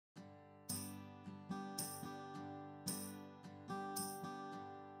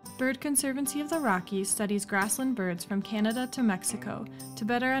Bird Conservancy of the Rockies studies grassland birds from Canada to Mexico to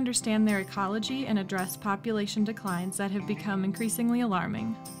better understand their ecology and address population declines that have become increasingly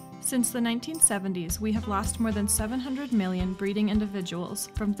alarming. Since the 1970s, we have lost more than 700 million breeding individuals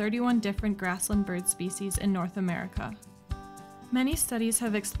from 31 different grassland bird species in North America. Many studies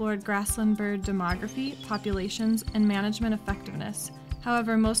have explored grassland bird demography, populations, and management effectiveness.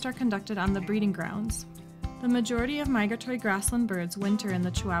 However, most are conducted on the breeding grounds. The majority of migratory grassland birds winter in the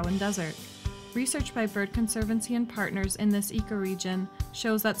Chihuahuan Desert. Research by Bird Conservancy and partners in this ecoregion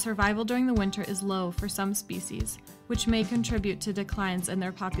shows that survival during the winter is low for some species, which may contribute to declines in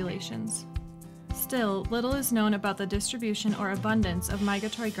their populations. Still, little is known about the distribution or abundance of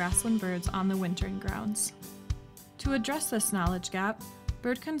migratory grassland birds on the wintering grounds. To address this knowledge gap,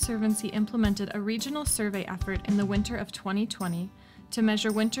 Bird Conservancy implemented a regional survey effort in the winter of 2020 to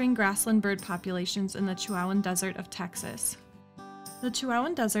measure wintering grassland bird populations in the Chihuahuan Desert of Texas. The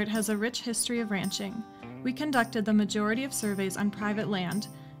Chihuahuan Desert has a rich history of ranching. We conducted the majority of surveys on private land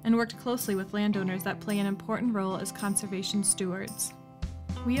and worked closely with landowners that play an important role as conservation stewards.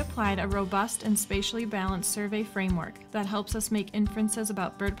 We applied a robust and spatially balanced survey framework that helps us make inferences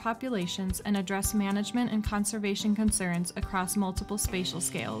about bird populations and address management and conservation concerns across multiple spatial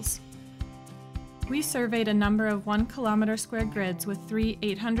scales. We surveyed a number of 1 kilometer square grids with 3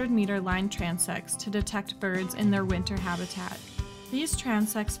 800-meter line transects to detect birds in their winter habitat. These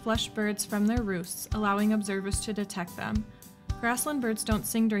transects flush birds from their roosts, allowing observers to detect them. Grassland birds don't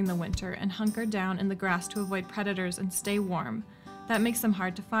sing during the winter and hunker down in the grass to avoid predators and stay warm. That makes them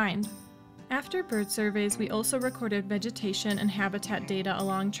hard to find. After bird surveys, we also recorded vegetation and habitat data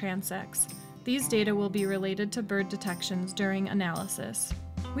along transects. These data will be related to bird detections during analysis.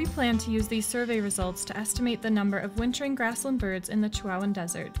 We plan to use these survey results to estimate the number of wintering grassland birds in the Chihuahuan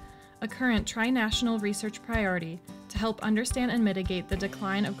Desert, a current tri-national research priority to help understand and mitigate the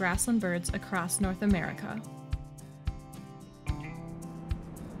decline of grassland birds across North America.